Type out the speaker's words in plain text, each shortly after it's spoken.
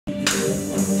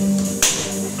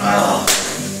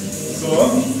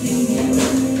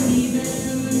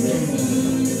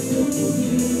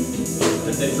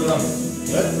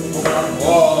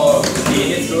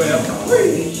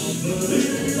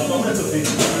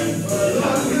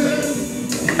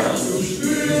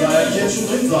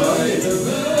Oder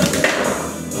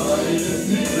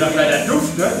vielleicht der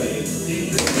Duft, ne?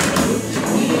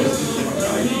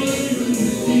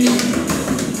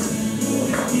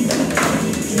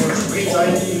 Spritzt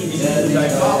eigentlich in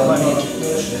dein Farben.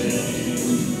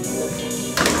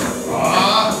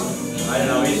 Ah!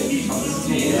 Alter, aber ich hab das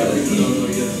so.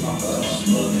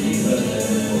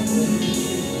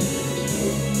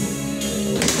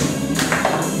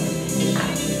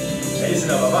 Die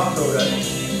sind aber wach, oder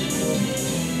nicht?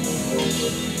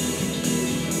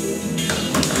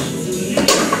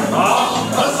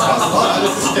 Was?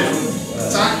 Alles ist der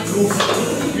Zack, Ruf.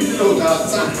 Bitte da,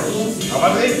 zack, Ruf. Aber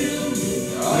drin.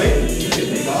 Ja, drin.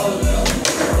 Egal, ja.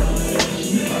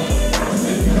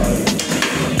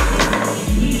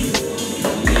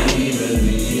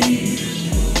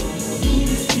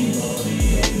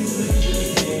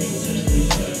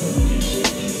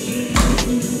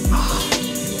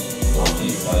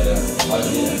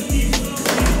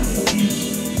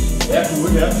 Ja,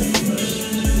 gut, ja.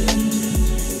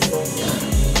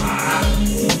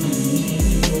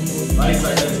 War nicht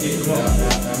weiter, das geht nur.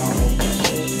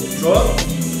 So.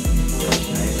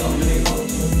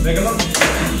 Weggenommen.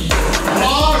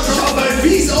 Oh, schau mal,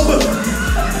 fies oben!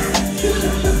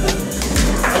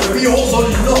 Also wie hoch soll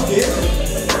ich noch gehen?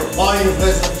 Meine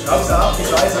Fresse. Schraub's da ab, die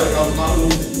Scheiße. Kann machen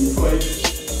und voll.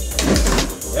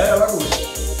 Ja, der war gut.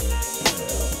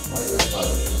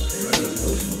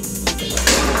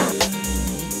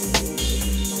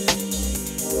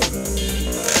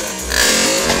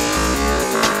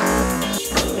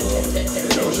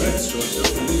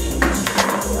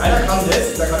 Einer kann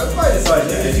das, der kann auch beide Seiten.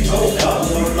 Ja, der ist auch, ja.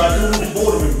 Also bleib nur im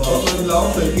Boden mit Ball. Wenn du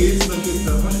laufst, dann geht's, dann geht's,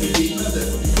 dann hast du den Gegner.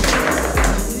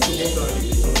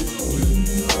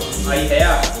 Ei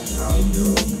her.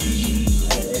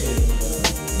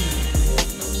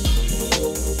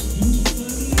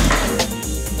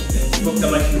 Guck da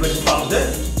mal über die Bande.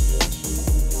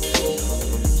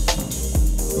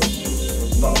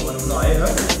 Machen wir nur eine.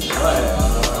 Ah ja.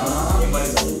 Irgendwann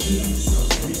ist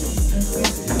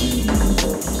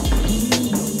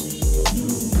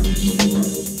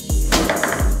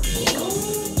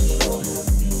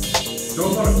so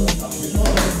vorne.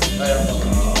 Ja, ja.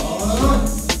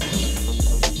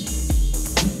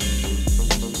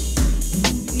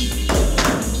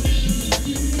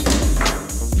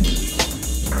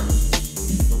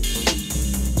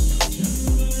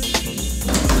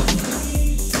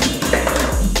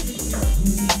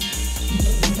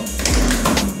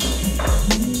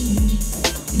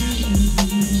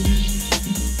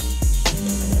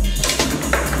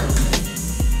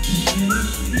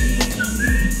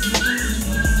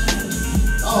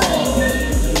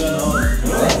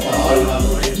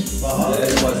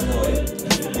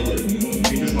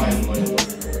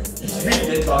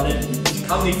 Ich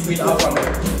kann nichts mit anfangen.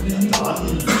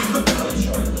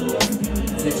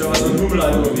 Nicht schon mal so ein Hummel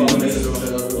eingebaut.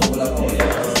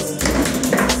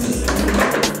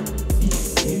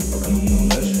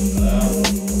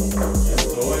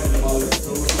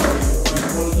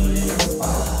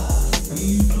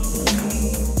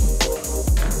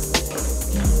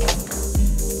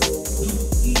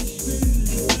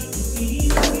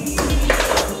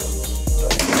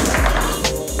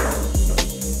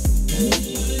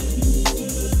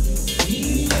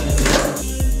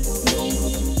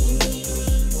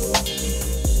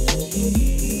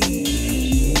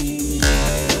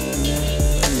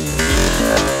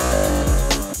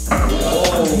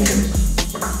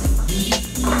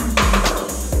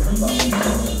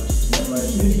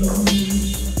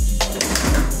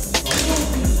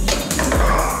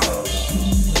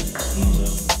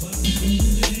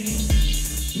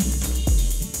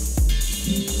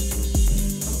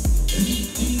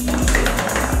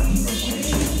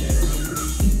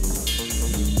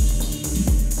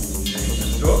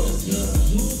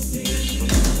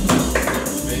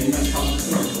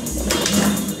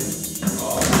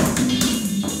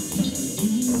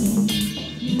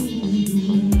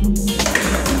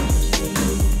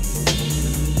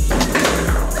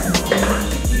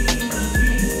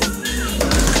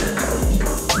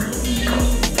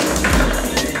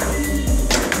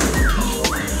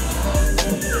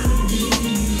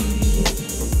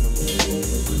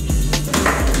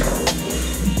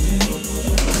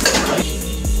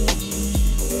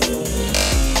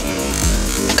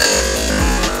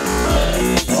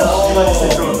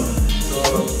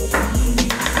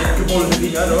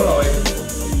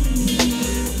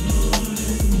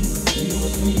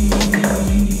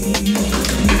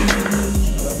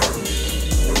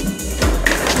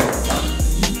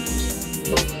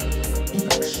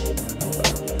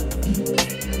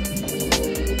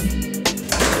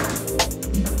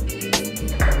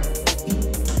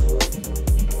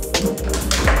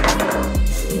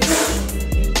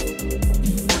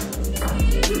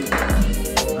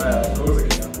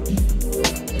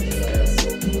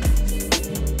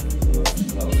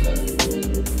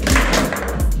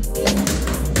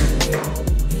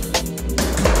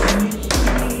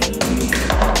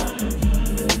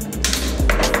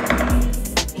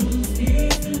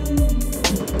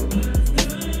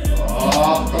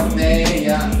 Ach komm, nee,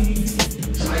 ja.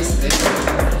 Scheiß Dreck.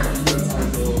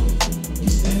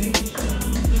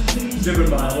 Stibbel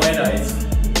mal, wo er ist.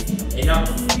 Einer.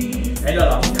 Einer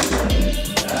lang.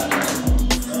 Ja.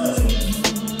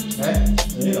 Hä?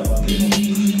 Nee, da war nicht.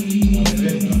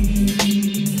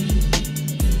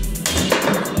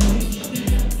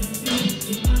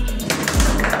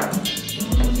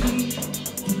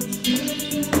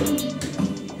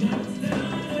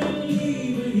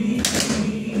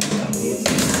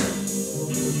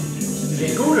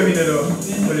 Geht gut da hinten,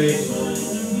 du Kollege.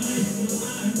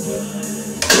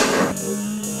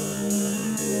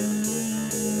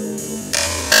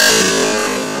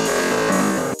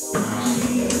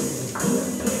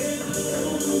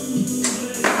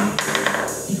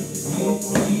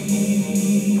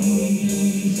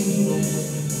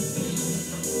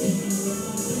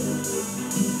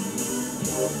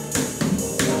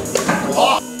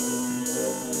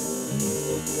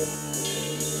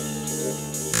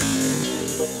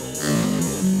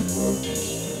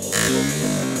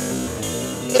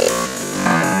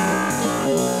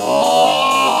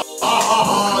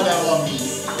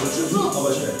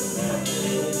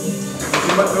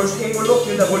 Da ist irgendwo Luft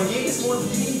drin, da wollen jedes Mal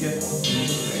fliegen.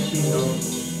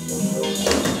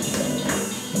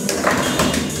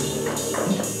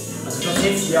 Also das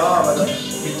jetzt ja, aber das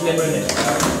gibt Lämmel nicht.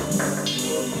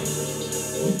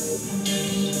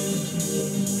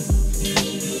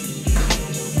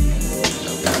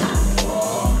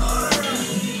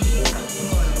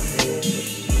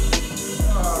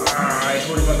 Ich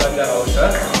hole mal gleich wieder raus,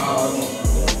 ja?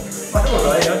 Mach mal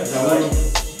rein, ja?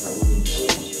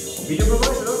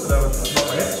 Videobeweis oder was?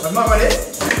 Was machen wir jetzt?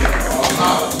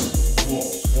 Aha!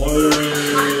 Das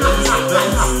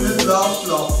ist eine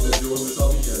Abschlafversion, das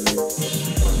habe ich erlebt.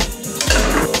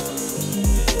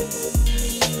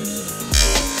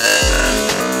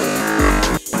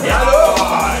 Ja, hallo!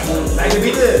 Danke,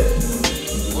 bitte!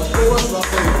 Was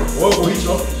Oh, wohin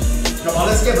schon? Ich hab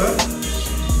alles gegeben.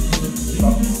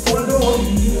 Voll durch.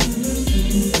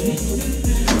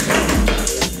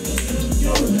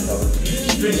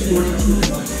 Richtig gut, gut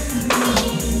gemacht.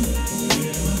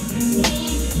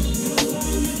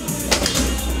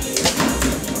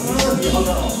 Die haben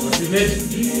wir auch. Was ist mit?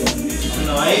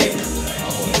 Nein.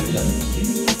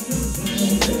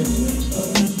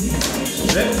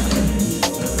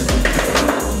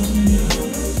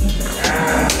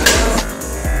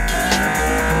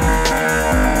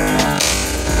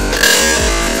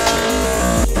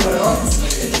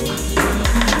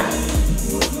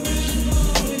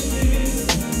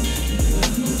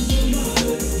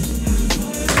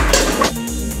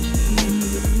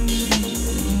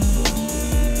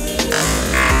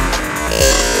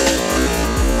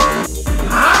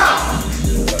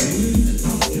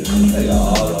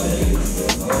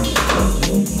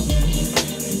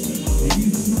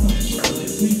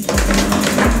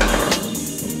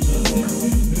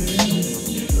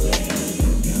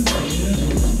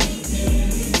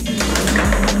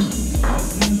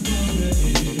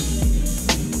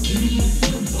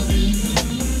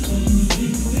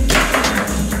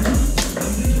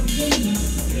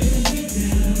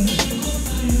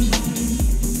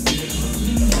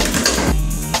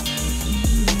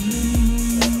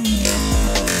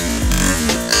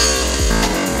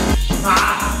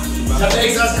 Ich hab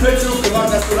extra das Kürzung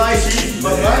gemacht, dass du leicht schießt.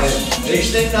 Was meinst du? Ich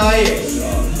steck da ein. Ja.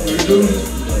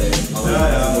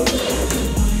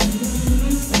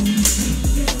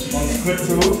 Und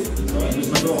Kürzung. Dann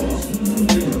müssen wir doch machen.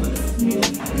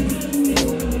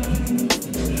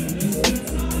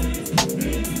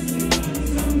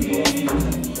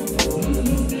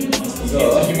 So.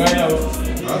 Geht sich immer auf.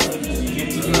 Geht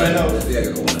sich immer auf. Leer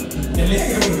gerungen. Der leer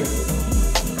gerungen.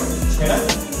 Schneller?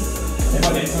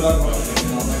 Immer nicht so lang.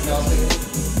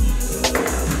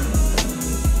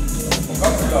 Und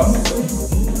ganz klar.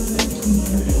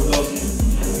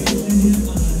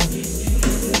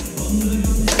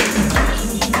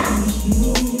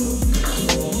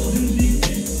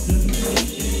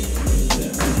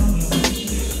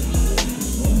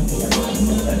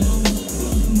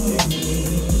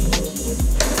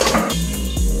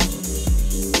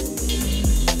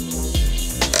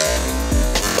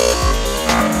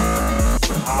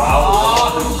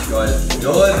 Geil. Ja,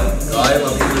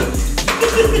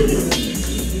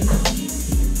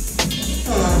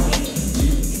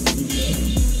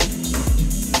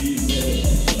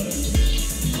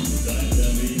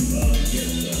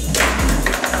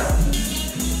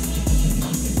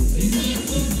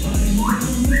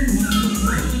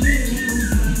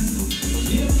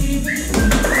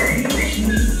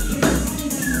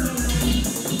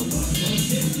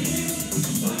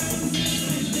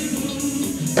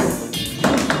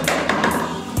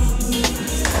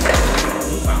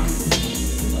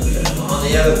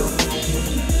 Ja.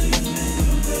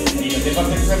 Den war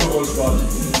nicht selber Wohlsport.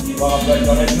 War vielleicht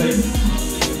gar nicht schlecht.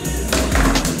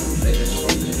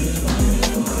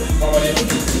 Aber den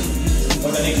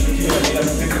und der nächste Kilo, jeder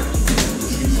muss hin.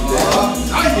 Ja,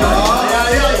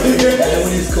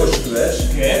 und jetzt kostet du, weißt du?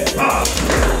 Okay.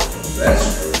 Weißt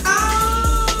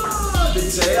du? Mit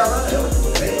Jay aber, ja.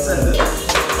 Rechtshänder.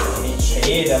 Mit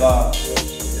Jay, der war. Ja,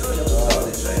 ich hab auch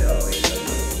nicht Jay, aber ich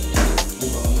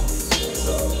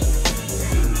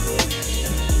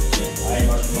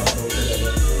Einmal gemacht,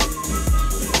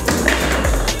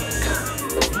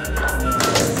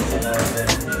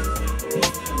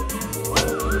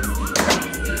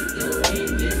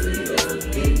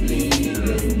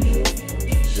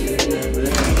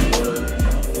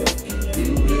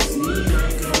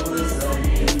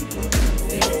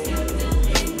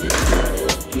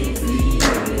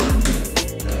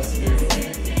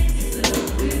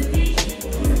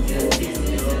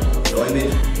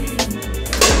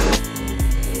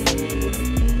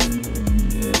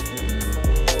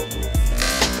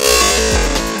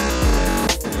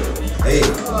 hey,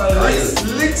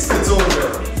 Links gezogen.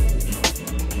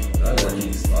 ja, da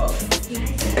liegt's drauf.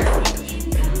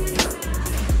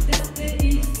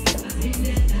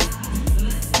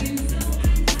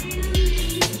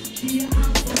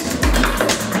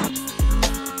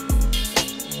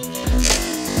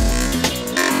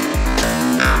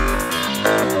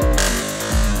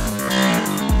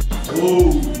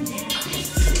 Oh.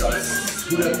 Das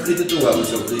 103. Tor habe ich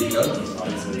schon gekriegt, ja?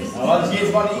 aber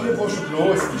jetzt war die Ingeborg schon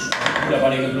bloß. Da war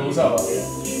die bloß, aber.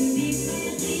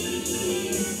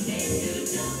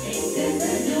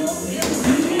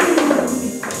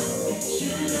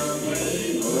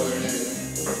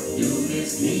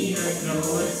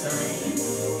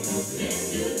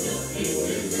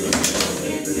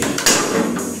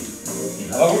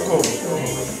 Aber gut, guck.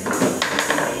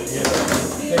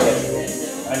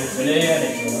 Eine Zelle ja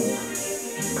nicht, oder?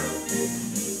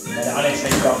 Weil der Alex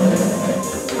schlecht war.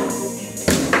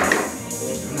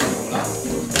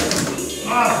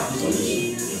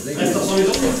 Trefft doch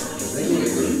sowieso nichts.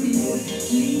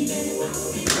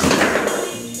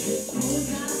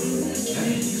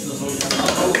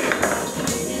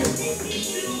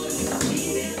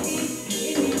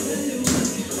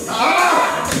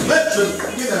 Schön,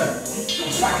 wieder.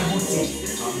 Fucking gut zu.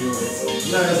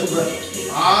 Ja, super.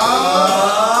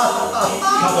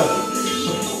 Kappe.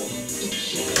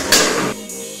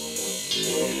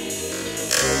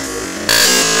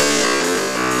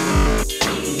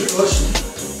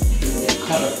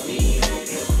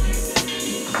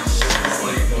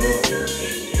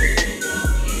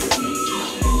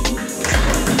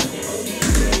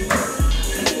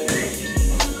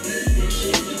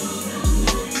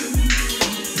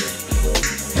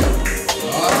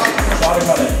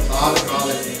 Schade,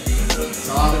 Kalle.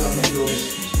 Schade, nach hinten los.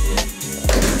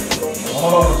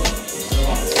 Oh.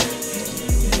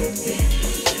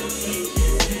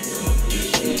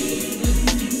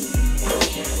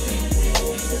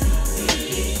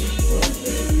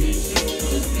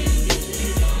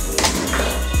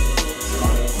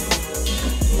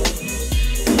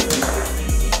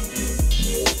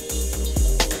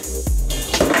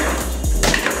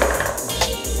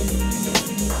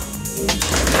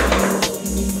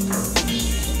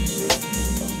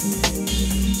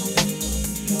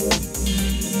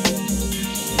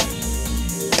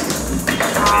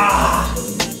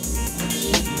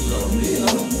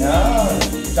 Ja,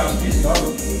 danke, ist klar.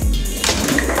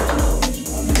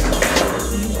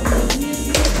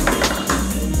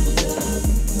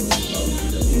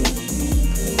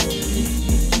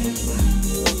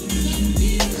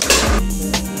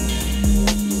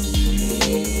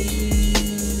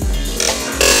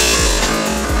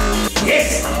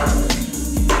 Yes!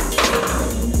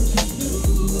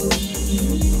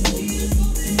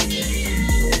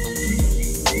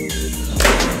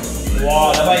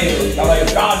 Boah, da war ja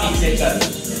gar nichts jetzt.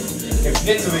 Jetzt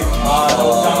nicht so wie. Ah,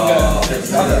 doch, danke. Jetzt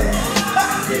wieder.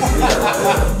 Jetzt wieder.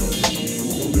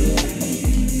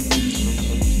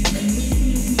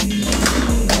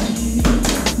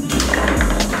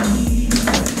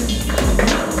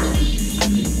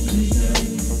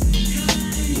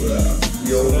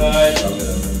 Jo. Nein.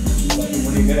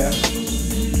 Danke. Ja.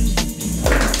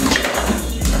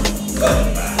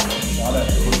 Schade.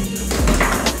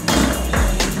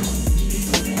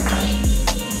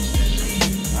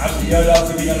 Hast du ja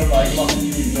dazu wieder noch mal gemacht?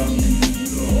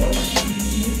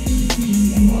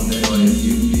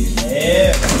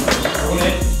 Nee, so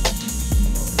nicht.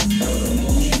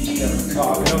 Ja,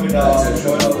 genau wieder.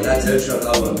 Das hält schon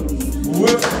aber.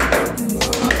 Gut.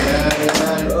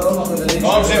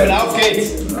 Komm, Stefan, auf geht's.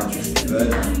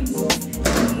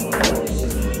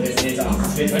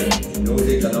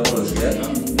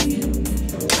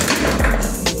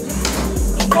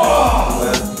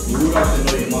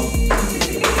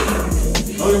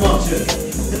 Toll gemacht, Chip.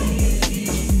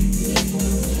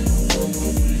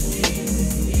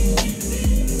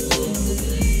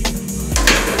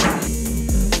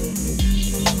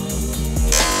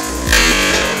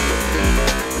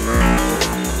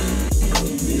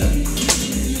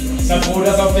 Ich bin froh,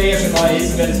 dass auf der ersten Reihe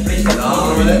ist, wenn es bricht.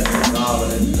 aber nicht. Aber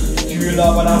nicht. Tür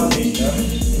aber auch nicht, ne?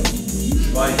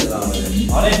 Schweine aber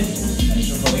nicht. Alle? Wenn ich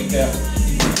schon verrückt wäre.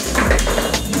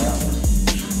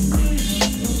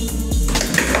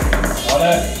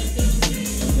 Alle?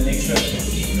 Der nächste.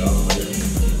 Ja,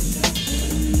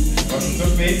 War schon zu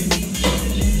spät.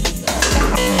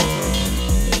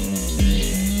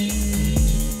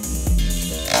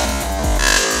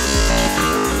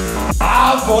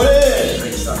 Ah, voll!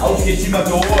 Auf geht's immer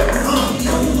durch.